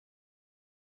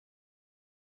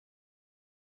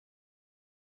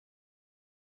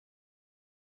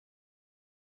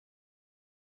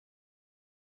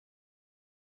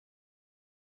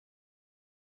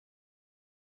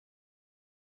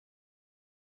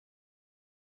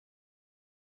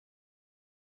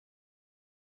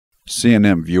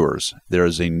CNN viewers, there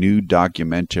is a new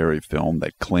documentary film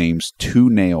that claims 2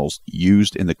 nails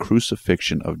used in the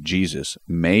crucifixion of Jesus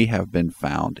may have been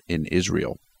found in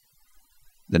Israel.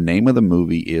 The name of the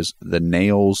movie is The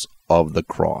Nails of the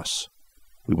Cross.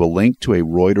 We will link to a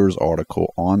Reuters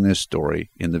article on this story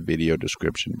in the video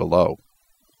description below.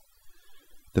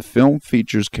 The film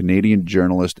features Canadian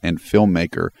journalist and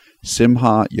filmmaker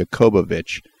Simcha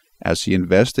Jacobovici as he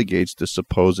investigates the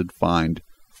supposed find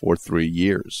for 3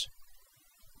 years.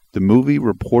 The movie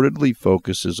reportedly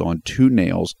focuses on 2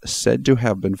 nails said to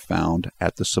have been found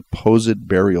at the supposed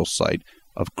burial site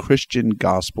of Christian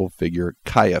gospel figure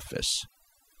Caiaphas.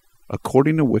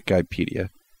 According to Wikipedia,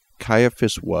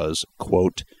 Caiaphas was,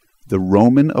 quote, the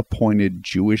Roman-appointed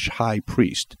Jewish high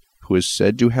priest who is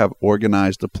said to have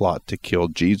organized the plot to kill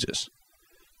Jesus.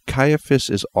 Caiaphas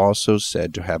is also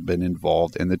said to have been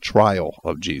involved in the trial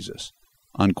of Jesus,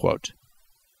 unquote.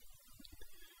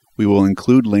 We will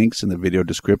include links in the video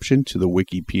description to the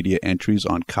Wikipedia entries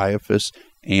on Caiaphas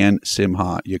and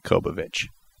Simcha Jacobovici.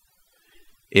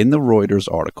 In the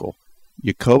Reuters article,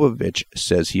 Jacobovici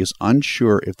says he is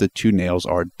unsure if the 2 nails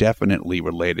are definitely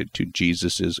related to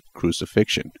Jesus'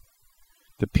 crucifixion.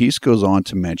 The piece goes on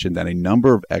to mention that a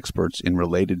number of experts in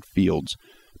related fields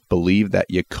believe that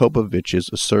Jacobovici's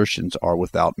assertions are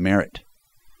without merit.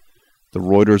 The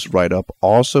Reuters write-up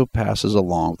also passes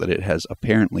along that it has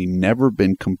apparently never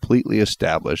been completely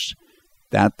established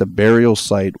that the burial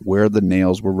site where the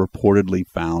nails were reportedly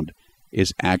found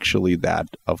is actually that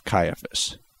of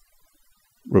Caiaphas.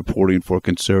 Reporting for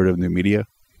Conservative New Media,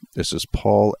 this is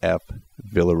Paul F.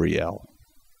 Villarreal.